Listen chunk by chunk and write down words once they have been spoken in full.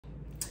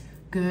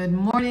Good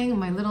morning,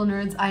 my little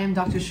nerds. I am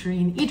Dr.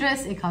 Shereene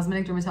Idriss, a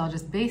cosmetic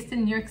dermatologist based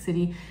in New York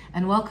City,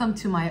 and welcome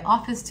to my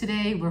office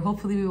today, where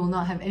hopefully we will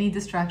not have any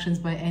distractions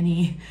by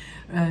any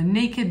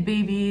naked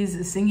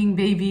babies, singing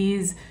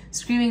babies,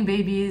 screaming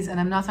babies,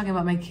 and I'm not talking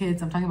about my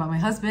kids, I'm talking about my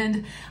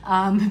husband,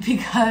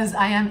 because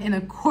I am in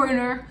a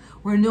corner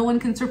where no one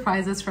can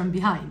surprise us from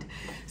behind.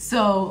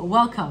 So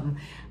welcome.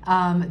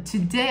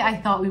 Today I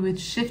thought we would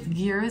shift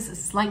gears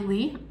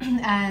slightly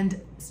and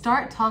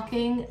start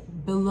talking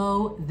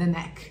below the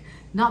neck.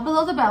 Not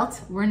below the belt,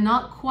 we're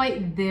not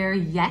quite there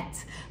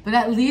yet, but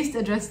at least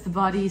address the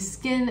body,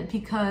 skin,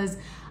 because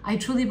I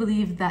truly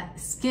believe that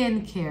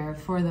skin care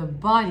for the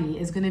body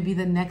is going to be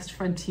the next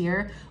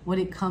frontier when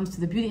it comes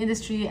to the beauty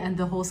industry and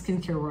the whole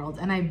skincare world.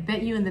 And I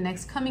bet you in the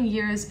next coming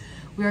years,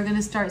 we are going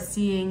to start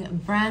seeing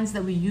brands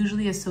that we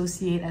usually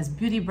associate as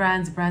beauty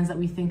brands, brands that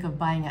we think of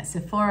buying at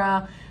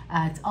Sephora,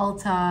 at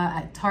Ulta,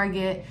 at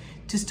Target,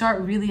 to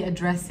start really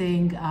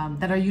addressing,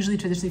 that are usually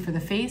traditionally for the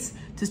face,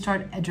 to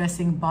start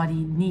addressing body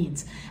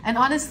needs. And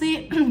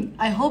honestly,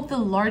 I hope the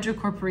larger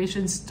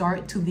corporations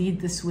start to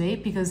lead this way,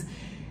 because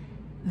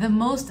the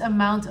most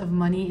amount of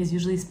money is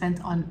usually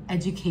spent on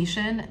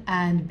education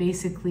and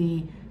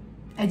basically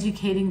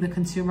educating the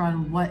consumer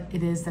on what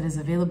it is that is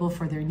available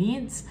for their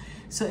needs.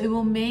 So it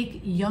will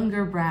make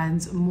younger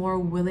brands more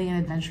willing and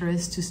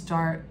adventurous to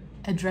start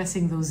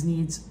addressing those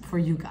needs for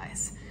you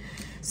guys.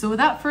 So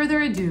without further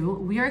ado,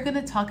 we are going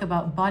to talk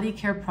about body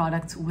care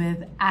products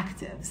with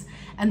actives.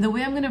 And the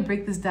way I'm going to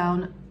break this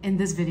down in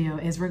this video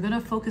is we're going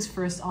to focus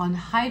first on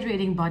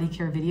hydrating body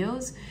care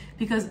videos,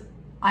 because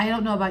I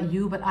don't know about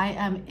you, but I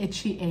am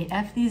itchy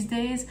AF these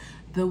days.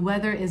 The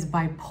weather is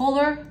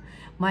bipolar.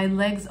 My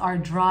legs are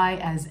dry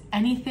as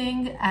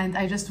anything, and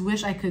I just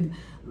wish I could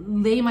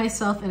lay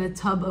myself in a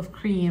tub of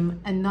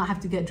cream and not have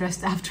to get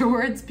dressed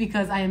afterwards,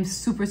 because I am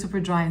super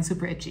dry and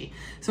super itchy.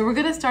 So we're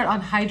gonna start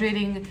on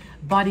hydrating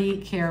body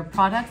care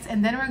products,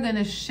 and then we're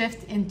gonna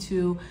shift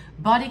into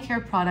body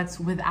care products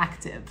with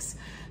actives.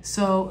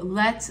 So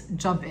let's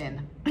jump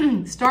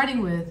in.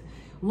 Starting with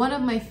one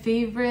of my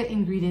favorite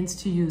ingredients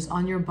to use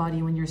on your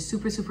body when you're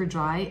super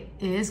dry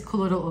is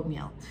colloidal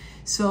oatmeal.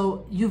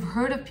 So you've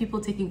heard of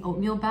people taking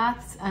oatmeal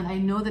baths, and I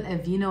know that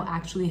Aveeno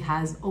actually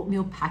has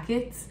oatmeal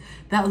packets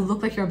that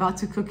look like you're about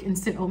to cook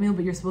instant oatmeal,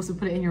 but you're supposed to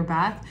put it in your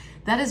bath.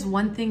 That is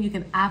one thing you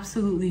can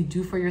absolutely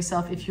do for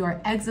yourself if you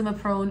are eczema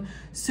prone,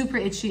 super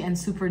itchy, and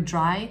super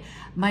dry.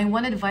 My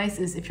one advice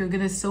is, if you're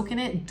gonna soak in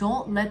it,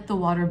 don't let the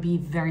water be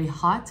very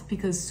hot,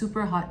 because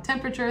super hot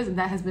temperatures, and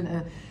that has been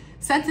a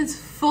sentence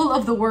full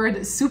of the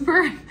word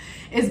super,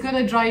 is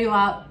gonna dry you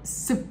out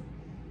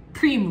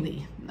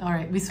supremely. All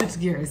right, we switched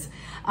gears.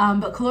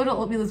 But colloidal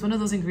oatmeal is one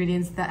of those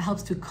ingredients that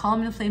helps to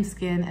calm inflamed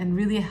skin and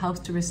really helps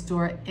to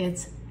restore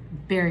its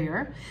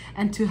barrier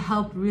and to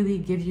help really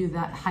give you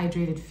that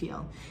hydrated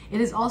feel.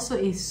 It is also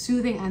a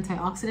soothing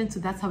antioxidant, so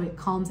that's how it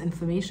calms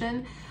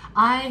inflammation.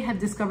 I have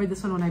discovered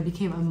this one when I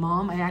became a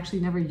mom. I actually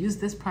never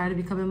used this prior to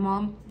becoming a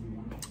mom.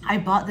 I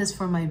bought this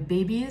for my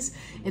babies.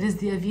 It is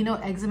the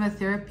Aveeno Eczema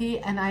Therapy,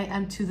 and I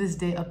am to this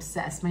day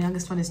obsessed. My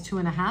youngest one is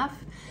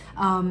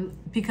 2.5,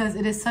 because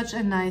it is such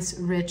a nice,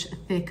 rich,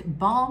 thick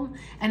balm,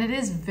 and it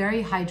is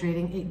very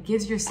hydrating. It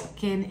gives your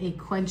skin a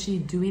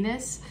quenchy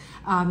dewiness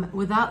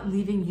without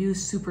leaving you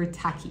super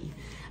tacky.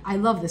 I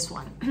love this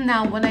one.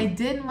 Now, when I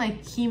did my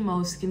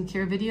chemo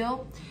skincare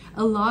video,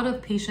 a lot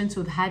of patients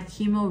who have had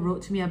chemo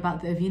wrote to me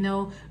about the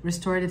Aveeno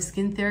Restorative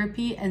Skin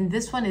Therapy, and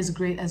this one is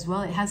great as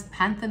well. It has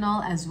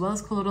panthenol as well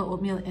as colloidal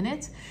oatmeal in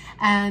it,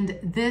 and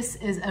this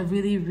is a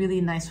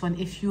really nice one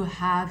if you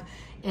have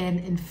an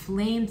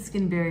inflamed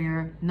skin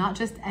barrier, not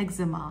just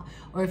eczema,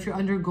 or if you're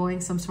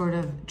undergoing some sort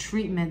of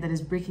treatment that is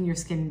breaking your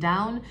skin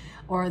down,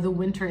 or the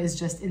winter is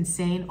just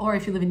insane, or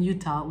if you live in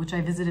Utah, which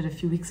I visited a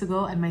few weeks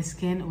ago, and my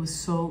skin was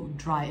so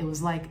dry. It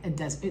was like a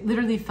desert. It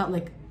literally felt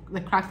like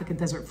cracked like a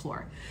desert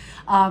floor.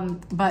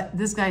 But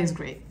this guy is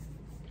great.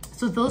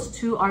 So those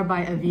two are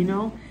by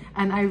Aveeno,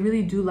 and I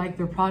really do like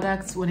their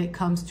products when it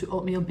comes to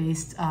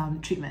oatmeal-based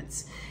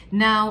treatments.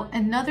 Now,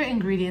 another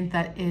ingredient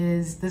that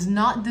does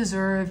not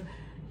deserve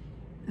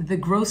the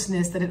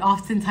grossness that it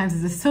oftentimes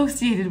is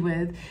associated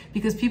with,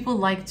 because people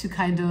like to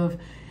kind of,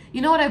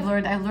 you know what I've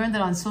learned? I've learned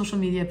that on social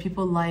media,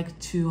 people like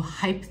to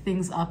hype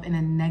things up in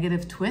a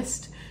negative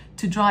twist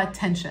to draw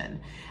attention.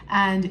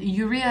 And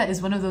urea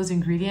is one of those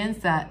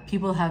ingredients that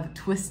people have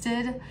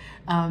twisted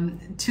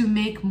to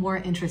make more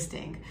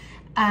interesting.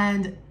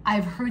 And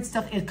I've heard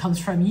stuff, it comes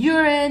from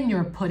urine,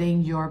 you're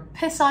putting your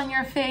piss on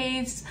your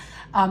face.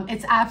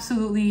 It's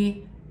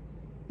absolutely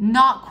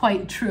not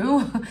quite true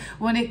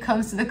when it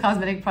comes to the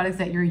cosmetic products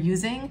that you're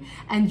using.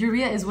 And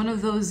urea is one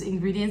of those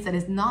ingredients that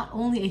is not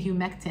only a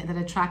humectant that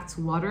attracts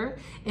water,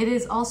 it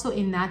is also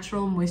a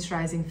natural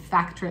moisturizing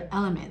factor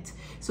element.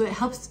 So it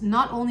helps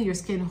not only your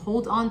skin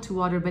hold on to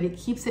water, but it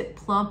keeps it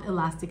plump,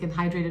 elastic, and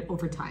hydrated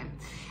over time.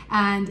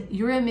 And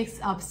urea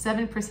makes up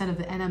 7% of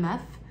the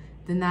NMF,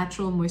 the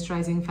natural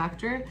moisturizing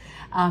factor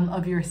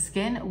of your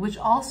skin, which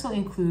also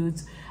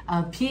includes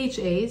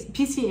PCAs,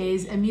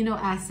 amino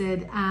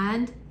acid,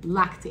 and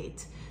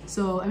lactate.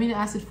 So amino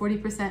acid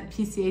 40%,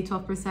 PCA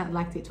 12%,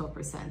 lactate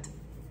 12%,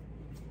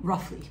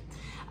 roughly.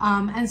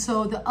 And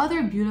so the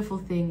other beautiful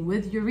thing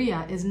with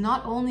urea is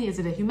not only is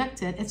it a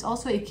humectant, it's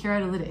also a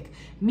keratolytic.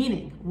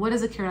 Meaning, what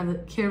is a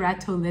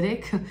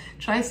keratolytic?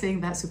 Try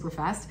saying that super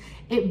fast.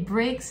 It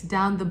breaks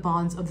down the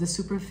bonds of the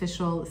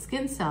superficial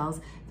skin cells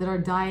that are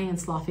dying and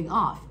sloughing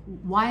off.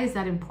 Why is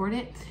that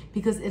important?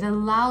 Because it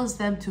allows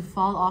them to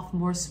fall off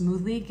more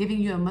smoothly, giving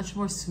you a much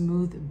more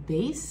smooth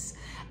base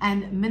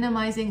and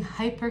minimizing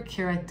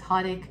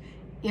hyperkeratotic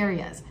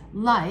areas,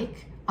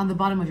 like on the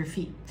bottom of your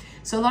feet.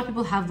 So a lot of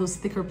people have those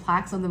thicker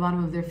plaques on the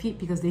bottom of their feet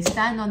because they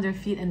stand on their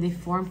feet and they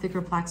form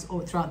thicker plaques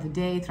throughout the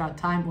day, throughout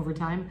time, over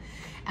time.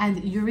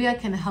 And urea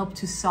can help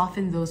to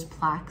soften those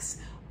plaques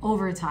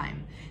over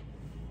time.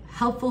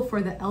 Helpful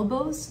for the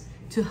elbows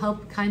to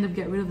help kind of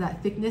get rid of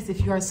that thickness.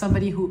 If you are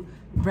somebody who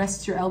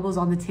rests your elbows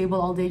on the table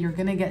all day, you're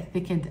gonna get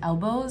thickened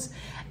elbows.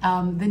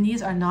 The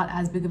knees are not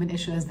as big of an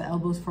issue as the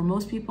elbows for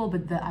most people,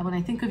 but when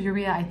I think of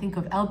urea, I think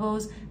of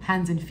elbows,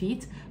 hands and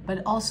feet,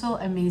 but also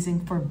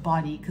amazing for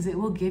body because it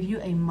will give you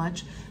a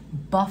much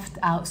buffed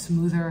out,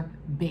 smoother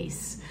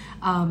base.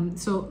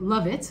 So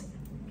love it.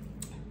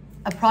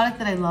 A product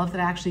that I love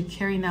that I actually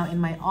carry now in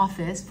my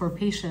office for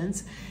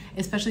patients,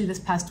 especially this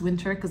past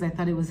winter because I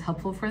thought it was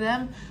helpful for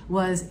them,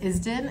 was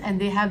Isdin,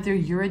 and they have their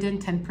Uridin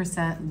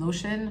 10%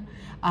 lotion,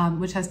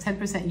 which has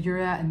 10%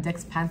 urea and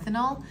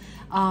dexpanthenol.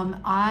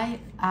 I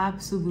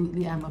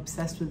absolutely am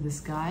obsessed with this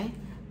guy.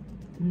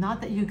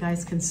 Not that you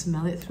guys can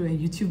smell it through a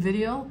YouTube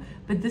video,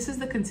 but this is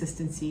the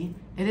consistency.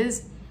 It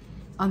is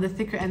on the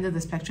thicker end of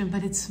the spectrum,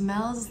 but it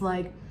smells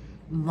like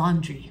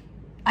laundry.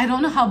 I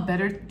don't know how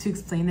better to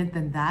explain it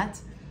than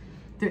that.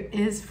 There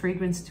is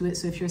fragrance to it,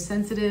 so if you're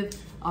sensitive,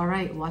 all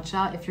right, watch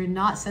out. If you're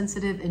not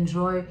sensitive,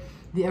 enjoy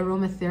the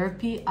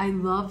aromatherapy. I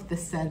love the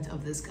scent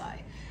of this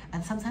guy.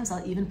 And sometimes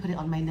I'll even put it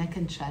on my neck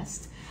and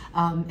chest,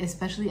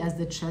 especially as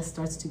the chest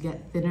starts to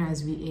get thinner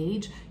as we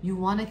age. You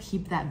wanna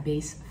keep that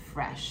base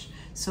fresh.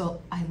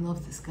 So I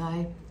love this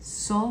guy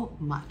so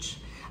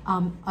much.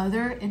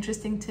 Other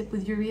interesting tip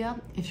with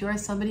urea, if you are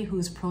somebody who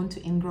is prone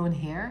to ingrown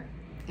hair,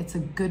 it's a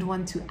good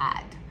one to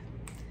add.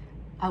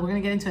 We're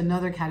gonna get into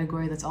another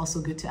category that's also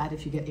good to add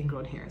if you get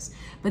ingrown hairs.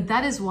 But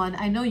that is one.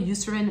 I know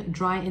Eucerin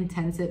Dry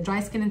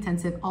Skin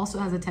Intensive also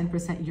has a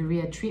 10%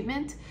 urea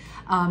treatment.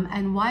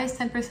 And why is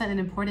 10% an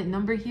important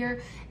number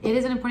here? It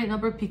is an important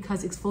number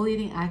because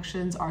exfoliating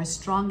actions are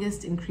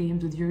strongest in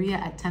creams with urea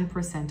at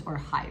 10% or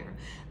higher.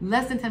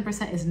 Less than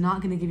 10% is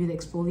not gonna give you the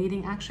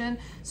exfoliating action.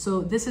 So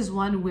this is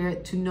one where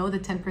to know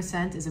that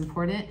 10% is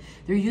important.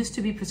 There used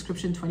to be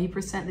prescription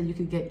 20% that you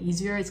could get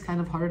easier. It's kind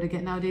of harder to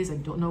get nowadays. I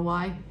don't know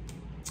why.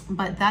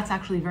 But that's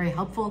actually very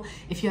helpful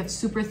if you have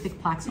super thick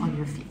plaques on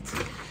your feet.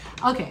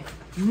 Okay,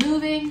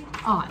 moving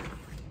on.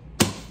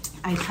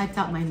 I typed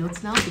out my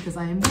notes now because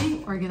I am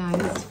being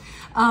organized.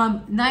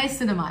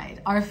 Niacinamide,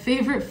 our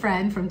favorite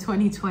friend from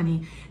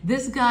 2020.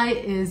 This guy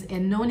is a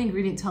known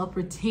ingredient to help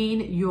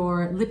retain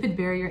your lipid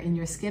barrier in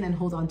your skin and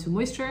hold on to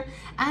moisture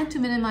and to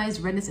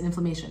minimize redness and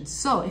inflammation.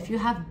 So if you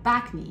have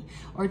back knee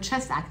or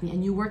chest acne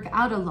and you work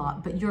out a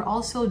lot, but you're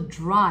also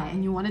dry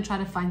and you want to try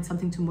to find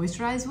something to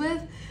moisturize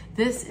with,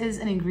 this is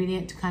an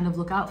ingredient to kind of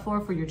look out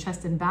for your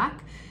chest and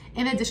back.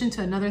 In addition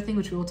to another thing,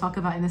 which we will talk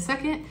about in a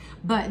second,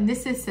 but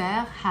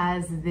Nécessaire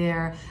has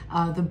their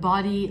the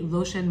body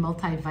lotion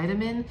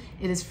multivitamin.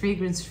 It is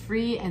fragrance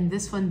free, and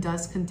this one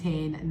does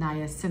contain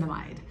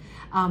niacinamide.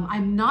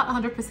 I'm not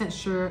 100%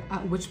 sure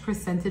which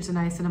percentage the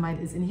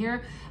niacinamide is in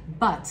here,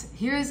 but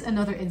here's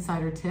another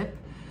insider tip.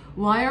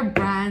 Why are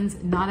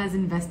brands not as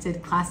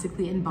invested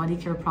classically in body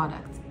care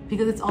products?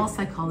 Because it's all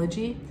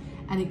psychology,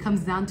 and it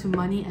comes down to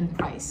money and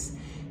price.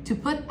 To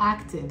put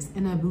actives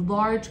in a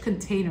large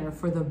container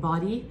for the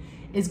body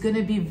is going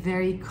to be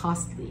very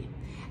costly.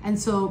 And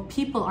so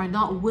people are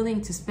not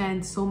willing to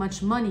spend so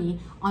much money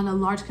on a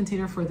large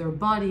container for their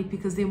body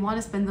because they want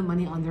to spend the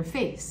money on their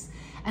face.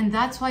 And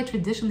that's why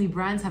traditionally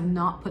brands have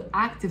not put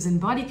actives in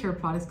body care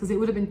products because it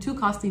would have been too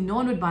costly. No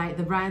one would buy it.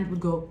 The brand would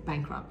go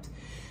bankrupt.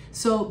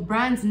 So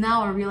brands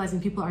now are realizing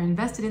people are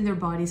invested in their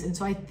bodies. And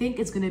so I think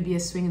it's going to be a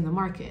swing in the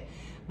market.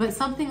 But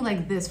something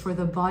like this for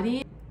the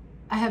body,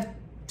 I have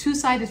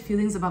two-sided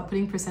feelings about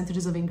putting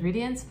percentages of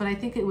ingredients, but I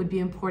think it would be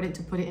important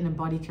to put it in a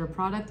body care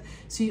product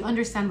so you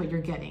understand what you're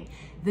getting.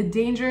 The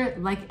danger,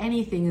 like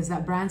anything, is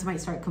that brands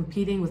might start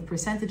competing with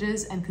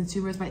percentages and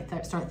consumers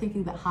might start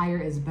thinking that higher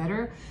is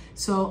better.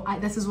 So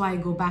this is why I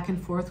go back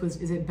and forth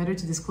with, is it better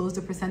to disclose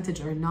the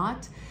percentage or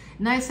not?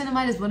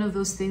 Niacinamide is one of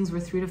those things where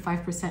 3 to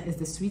 5% is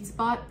the sweet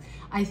spot.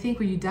 I think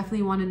where you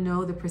definitely want to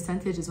know the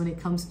percentage is when it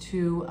comes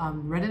to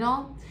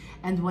retinol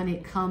and when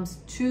it comes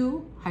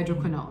to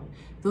hydroquinone.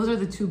 Those are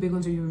the two big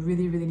ones where you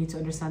really, really need to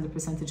understand the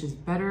percentages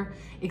better.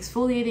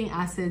 Exfoliating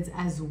acids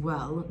as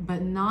well, but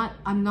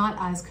I'm not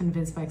as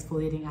convinced by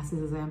exfoliating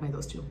acids as I am by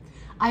those two.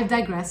 I've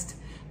digressed,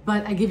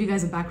 but I give you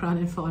guys a background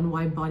info on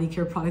why body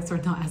care products are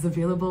not as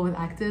available with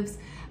actives.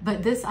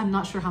 But this, I'm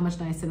not sure how much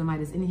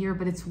niacinamide is in here,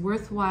 but it's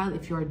worthwhile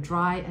if you're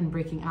dry and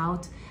breaking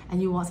out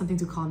and you want something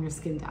to calm your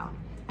skin down.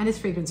 And it's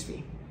fragrance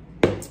free.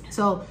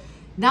 So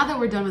Now that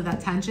we're done with that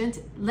tangent,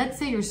 let's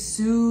say you're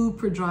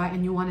super dry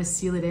and you want to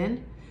seal it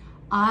in.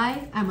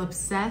 I am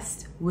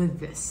obsessed with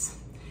this.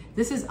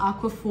 This is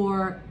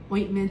Aquaphor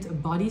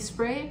ointment body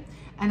spray,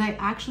 and I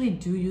actually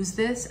do use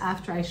this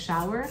after I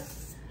shower,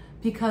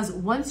 because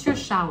once you're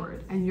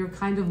showered and you're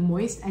kind of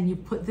moist and you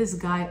put this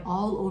guy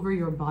all over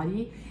your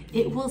body,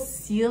 it will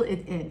seal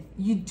it in.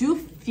 You do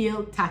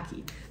feel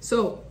tacky.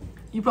 So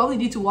you probably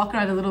need to walk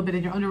around a little bit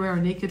in your underwear or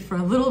naked for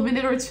a little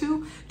minute or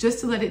two just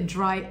to let it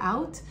dry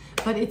out.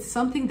 But it's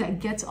something that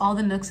gets all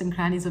the nooks and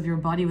crannies of your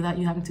body without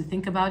you having to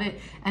think about it.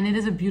 And it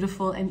is a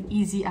beautiful and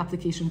easy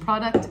application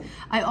product.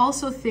 I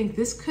also think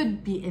this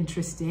could be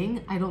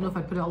interesting. I don't know if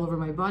I put it all over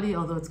my body,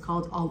 although it's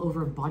called All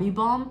Over Body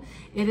Balm.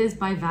 It is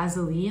by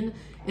Vaseline.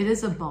 It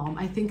is a balm.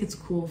 I think it's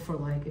cool for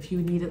like, if you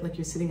need it, like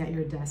you're sitting at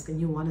your desk and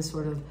you want to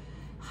sort of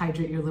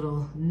hydrate your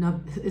little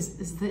nub.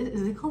 Is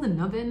it called a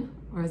nubbin,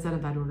 or is that a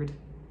bad word?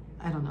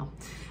 I don't know.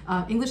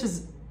 English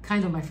is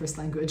kind of my first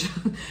language,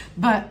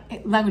 but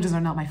languages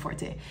are not my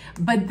forte.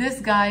 But this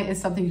guy is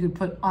something you could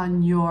put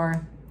on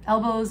your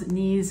elbows,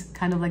 knees,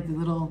 kind of like the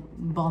little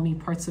balmy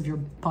parts of your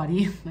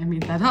body. I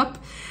made that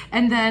up.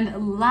 And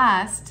then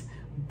last,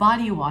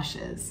 body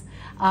washes.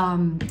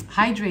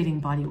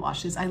 Hydrating body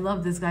washes. I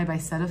love this guy by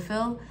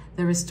Cetaphil,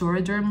 the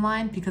Restoraderm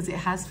line, because it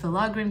has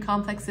filaggrin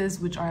complexes,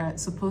 which are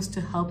supposed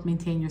to help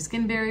maintain your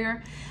skin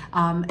barrier.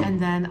 And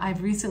then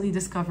I've recently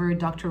discovered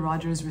Dr.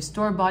 Rogers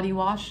Restore Body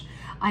Wash.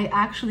 I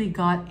actually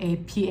got a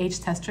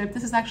pH test strip.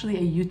 This is actually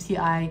a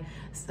UTI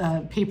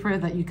paper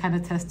that you kind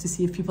of test to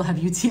see if people have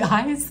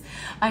UTIs.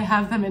 I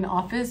have them in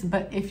office,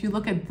 but if you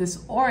look at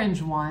this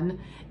orange one,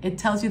 it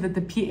tells you that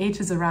the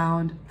pH is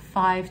around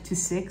 5 to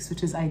 6,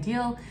 which is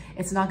ideal.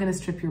 It's not going to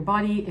strip your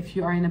body. If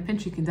you are in a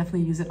pinch, you can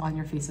definitely use it on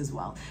your face as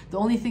well. The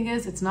only thing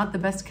is it's not the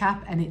best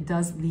cap and it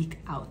does leak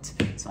out.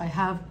 So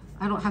I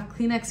don't have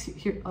Kleenex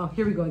here. Oh,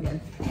 here we go again.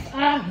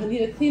 I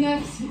need a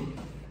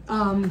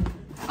Kleenex.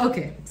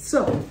 Okay,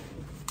 so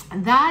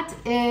that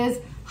is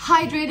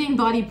hydrating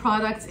body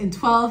products in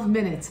 12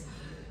 minutes.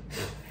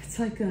 It's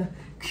like a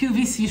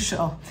QVC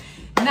show.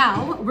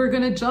 Now we're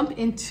gonna jump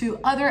into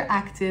other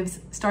actives,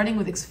 starting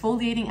with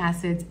exfoliating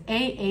acids,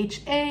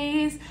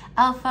 AHAs,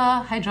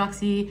 alpha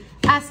hydroxy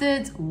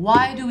acids.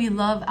 Why do we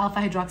love alpha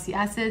hydroxy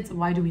acids?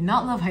 Why do we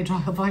not love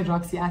alpha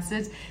hydroxy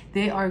acids?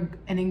 They are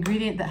an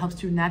ingredient that helps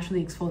to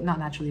naturally exfoliate, not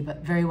naturally,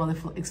 but very well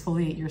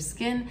exfoliate your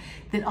skin.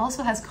 That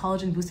also has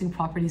collagen boosting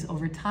properties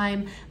over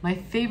time. My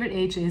favorite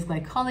AHA is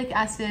glycolic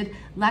acid.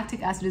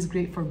 Lactic acid is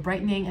great for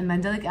brightening, and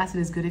mandelic acid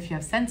is good if you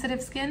have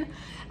sensitive skin.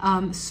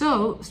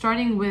 So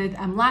starting with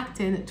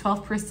amlactin,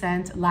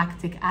 12%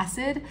 lactic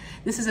acid.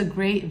 This is a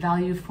great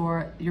value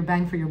for your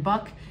bang for your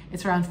buck.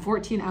 It's around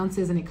 14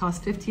 ounces and it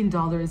costs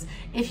 $15.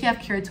 If you have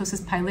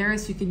keratosis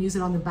pilaris, you can use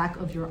it on the back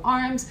of your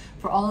arms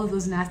for all of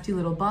those nasty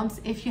little bumps.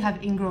 If you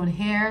have ingrown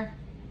hair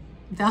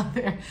down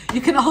there,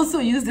 you can also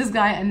use this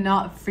guy and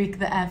not freak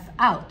the F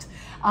out.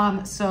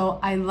 So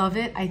I love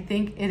it. I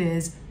think it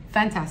is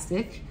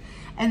fantastic.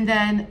 And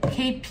then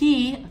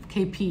KP,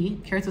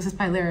 keratosis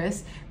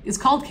pilaris, is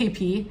called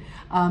KP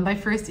by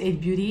First Aid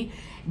Beauty.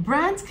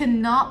 Brands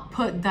cannot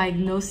put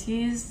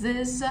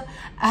diagnoses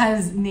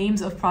as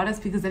names of products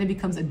because then it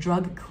becomes a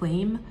drug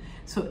claim.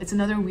 So it's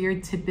another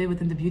weird tidbit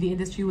within the beauty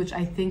industry, which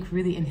I think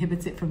really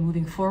inhibits it from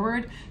moving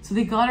forward. So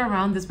they got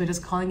around this by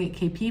just calling it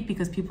KP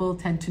because people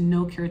tend to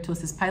know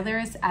keratosis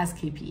pilaris as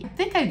KP. I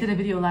think I did a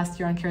video last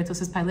year on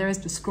keratosis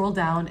pilaris. Just scroll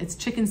down. It's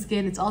chicken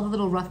skin. It's all the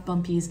little rough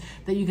bumpies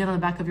that you get on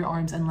the back of your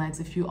arms and legs.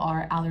 If you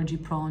are allergy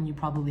prone, you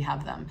probably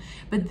have them.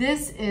 But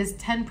this is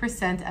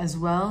 10% as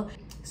well.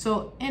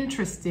 So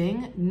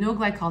interesting, no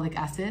glycolic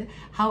acid.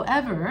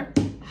 However,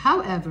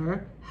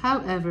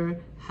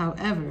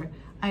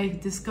 I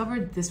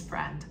discovered this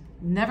brand.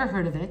 Never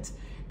heard of it.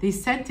 They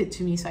sent it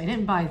to me, so I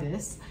didn't buy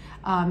this.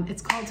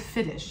 It's called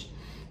Fitish.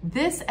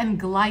 This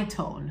and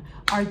Glytone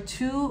are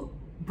two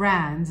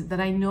brands that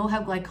I know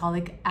have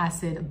glycolic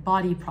acid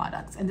body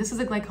products. And this is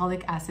a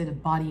glycolic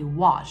acid body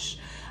wash.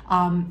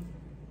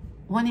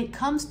 When it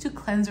comes to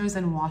cleansers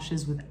and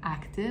washes with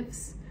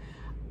actives,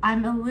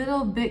 I'm a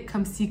little bit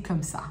comme ci,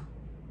 comme ça.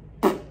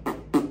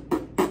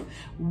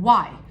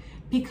 Why?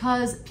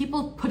 Because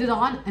people put it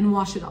on and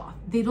wash it off.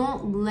 They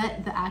don't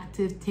let the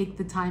active take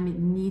the time it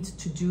needs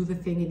to do the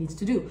thing it needs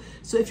to do.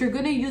 So if you're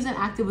gonna use an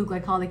active with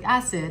glycolic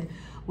acid,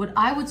 what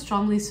I would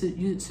strongly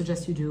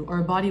suggest you do, or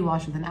a body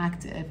wash with an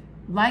active,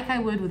 like I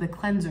would with a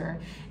cleanser,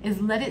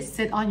 is let it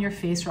sit on your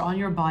face or on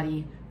your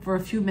body for a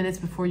few minutes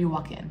before you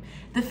walk in.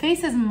 The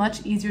face is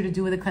much easier to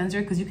do with a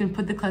cleanser because you can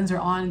put the cleanser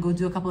on, go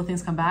do a couple of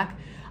things, come back.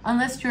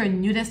 Unless you're a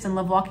nudist and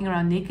love walking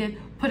around naked,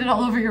 put it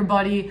all over your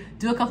body,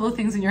 do a couple of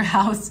things in your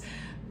house.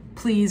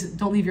 Please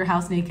don't leave your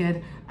house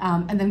naked,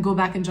 and then go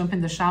back and jump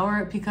in the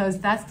shower, because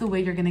that's the way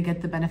you're gonna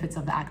get the benefits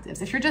of the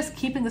actives. If you're just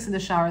keeping this in the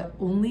shower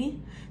only,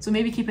 so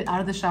maybe keep it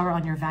out of the shower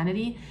on your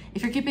vanity.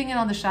 If you're keeping it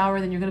on the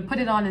shower, then you're gonna put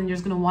it on and you're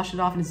just gonna wash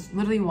it off, and it's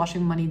literally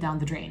washing money down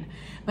the drain.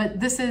 But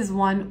this is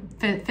one,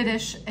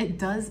 Fitish. It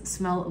does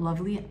smell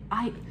lovely.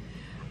 I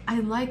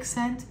like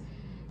scent.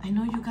 I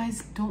know you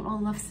guys don't all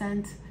love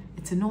scent.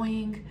 It's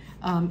annoying.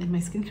 In my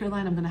skincare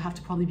line, I'm gonna have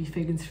to probably be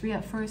fragrance-free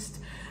at first,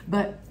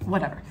 but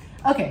whatever.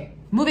 Okay,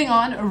 moving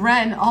on.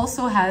 Ren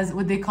also has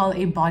what they call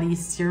a body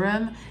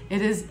serum.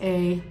 It is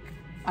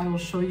I will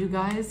show you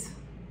guys.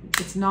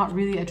 It's not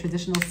really a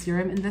traditional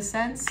serum in this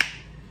sense.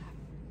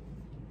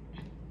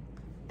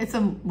 It's a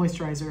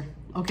moisturizer,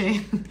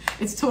 okay?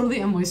 It's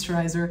totally a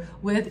moisturizer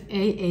with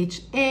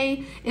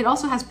AHA. It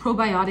also has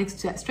probiotics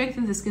to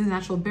strengthen the skin's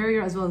natural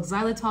barrier, as well as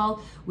xylitol,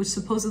 which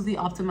supposedly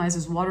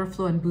optimizes water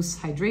flow and boosts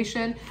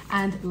hydration,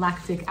 and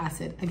lactic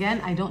acid.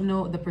 Again, I don't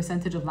know the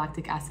percentage of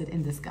lactic acid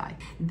in this guy.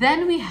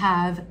 Then we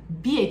have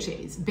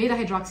BHAs, beta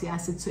hydroxy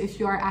acid. So if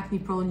you are acne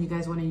prone, you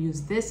guys want to use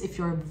this. If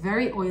you're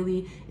very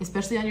oily,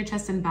 especially on your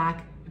chest and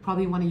back,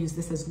 probably want to use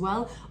this as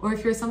well. Or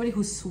if you're somebody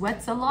who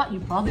sweats a lot, you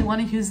probably want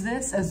to use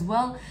this as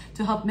well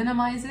to help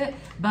minimize it.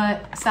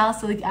 But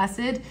salicylic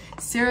acid,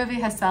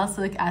 CeraVe has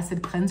salicylic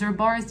acid cleanser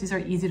bars. These are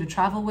easy to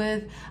travel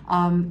with.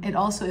 It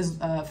also is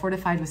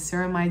fortified with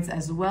ceramides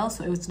as well,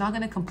 so it's not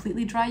going to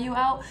completely dry you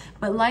out.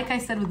 But like I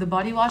said with the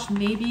body wash,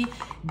 maybe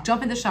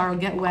jump in the shower,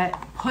 get wet,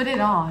 put it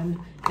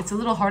on. It's a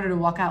little harder to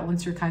walk out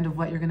once you're kind of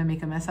wet. You're gonna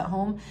make a mess at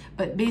home,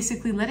 but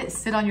basically let it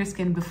sit on your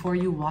skin before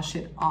you wash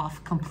it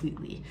off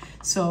completely.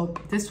 So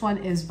this one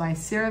is by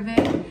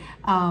CeraVe.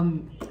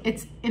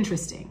 It's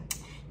interesting.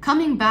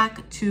 Coming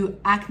back to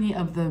acne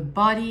of the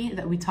body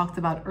that we talked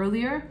about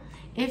earlier,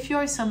 if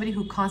you're somebody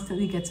who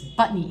constantly gets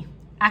butt knee,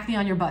 acne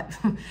on your butt,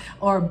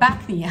 or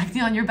back knee, acne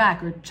on your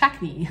back, or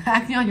chacne,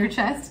 acne on your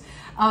chest,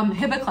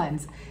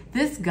 Hibiclens.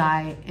 This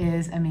guy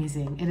is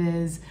amazing. It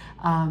is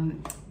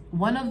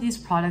one of these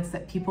products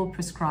that people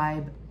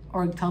prescribe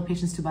or tell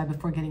patients to buy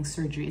before getting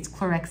surgery. It's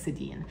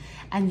chlorhexidine.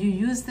 And you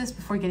use this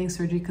before getting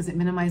surgery because it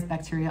minimizes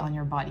bacteria on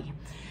your body.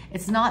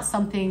 It's not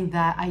something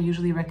that I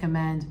usually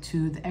recommend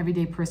to the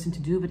everyday person to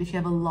do, but if you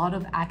have a lot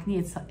of acne,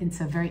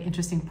 it's a very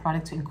interesting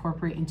product to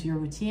incorporate into your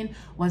routine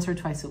once or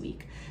twice a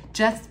week.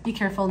 Just be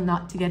careful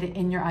not to get it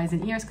in your eyes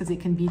and ears because it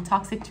can be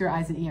toxic to your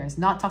eyes and ears.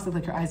 Not toxic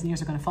like your eyes and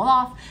ears are going to fall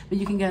off, but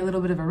you can get a little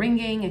bit of a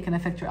ringing. It can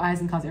affect your eyes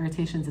and cause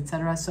irritations,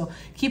 etc. So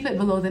keep it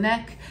below the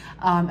neck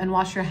and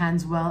wash your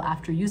hands well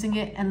after using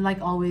it. And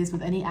like always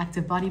with any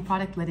active body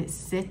product, let it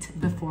sit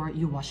before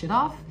you wash it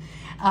off.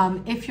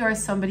 If you're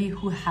somebody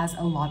who has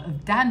a lot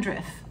of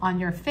dandruff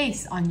on your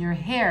face, on your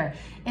hair,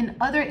 in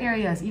other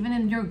areas, even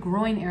in your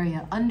groin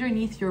area,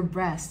 underneath your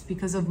breast,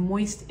 because of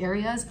moist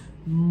areas,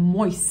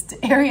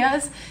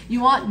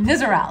 you want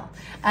Nizoral.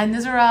 And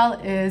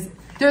Nizoral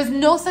there's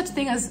no such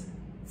thing as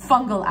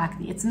fungal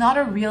acne. It's not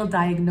a real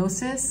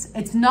diagnosis.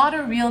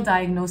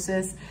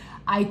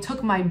 I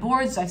took my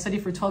boards, I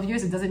studied for 12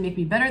 years. It doesn't make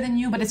me better than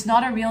you, but it's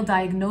not a real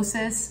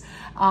diagnosis.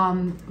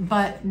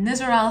 But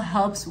Nizoral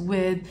helps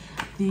with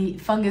the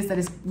fungus that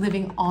is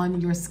living on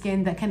your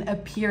skin that can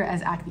appear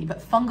as acne,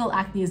 but fungal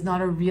acne is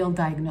not a real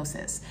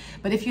diagnosis.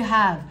 But if you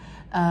have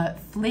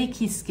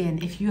flaky skin,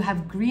 if you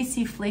have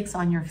greasy flakes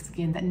on your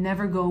skin that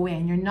never go away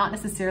and you're not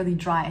necessarily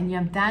dry, and you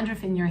have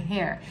dandruff in your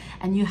hair,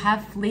 and you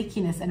have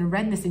flakiness and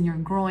redness in your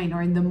groin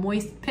or in the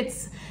moist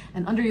pits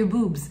and under your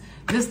boobs,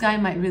 this guy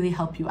might really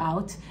help you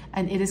out.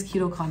 And it is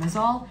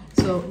ketoconazole,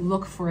 so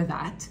look for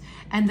that.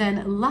 And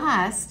then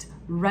last,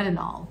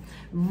 retinol.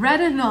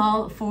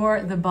 Retinol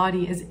for the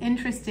body is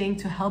interesting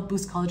to help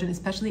boost collagen,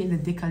 especially in the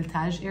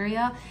décolletage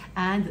area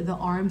and the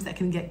arms that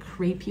can get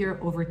crepier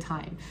over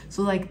time.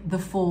 So like the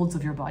folds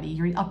of your body,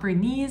 your upper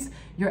knees,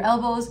 your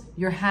elbows,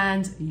 your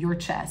hands, your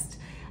chest,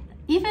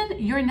 even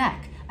your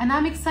neck. And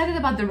I'm excited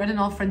about the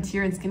retinol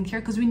frontier in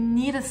skincare because we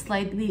need a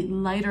slightly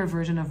lighter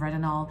version of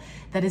retinol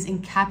that is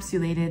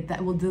encapsulated,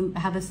 that will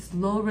have a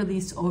slow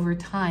release over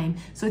time,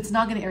 so it's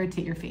not going to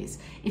irritate your face.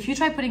 If you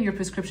try putting your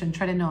prescription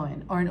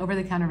tretinoin or an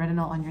over-the-counter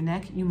retinol on your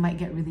neck, you might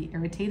get really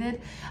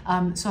irritated.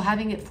 So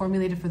having it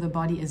formulated for the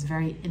body is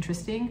very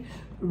interesting.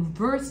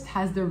 Versed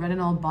has the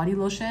retinol body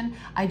lotion.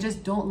 I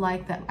just don't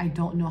like that I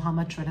don't know how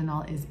much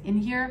retinol is in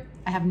here.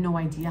 I have no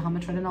idea how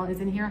much retinol is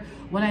in here.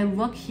 When I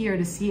look here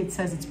to see, it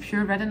says it's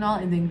pure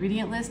retinol in the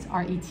ingredient list,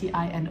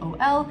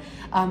 R-E-T-I-N-O-L,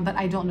 but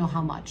I don't know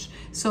how much.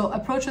 So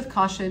approach with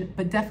caution,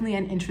 but definitely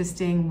an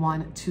interesting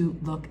one to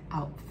look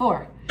out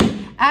for.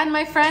 And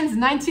my friends,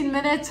 19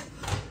 minutes.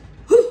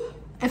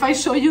 If I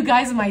show you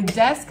guys my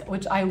desk,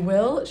 which I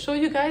will show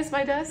you guys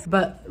my desk,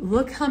 but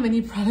look how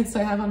many products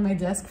I have on my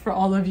desk for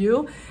all of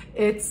you.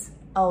 It's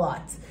a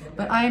lot.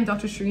 But I am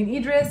Dr. Shereene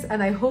Idriss,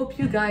 and I hope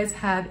you guys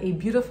have a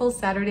beautiful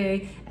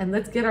Saturday, and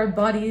let's get our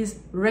bodies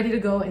ready to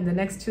go in the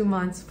next 2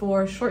 months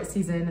for short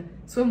season,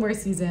 swimwear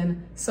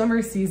season,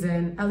 summer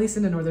season, at least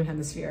in the Northern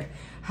Hemisphere.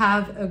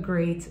 Have a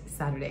great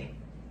Saturday.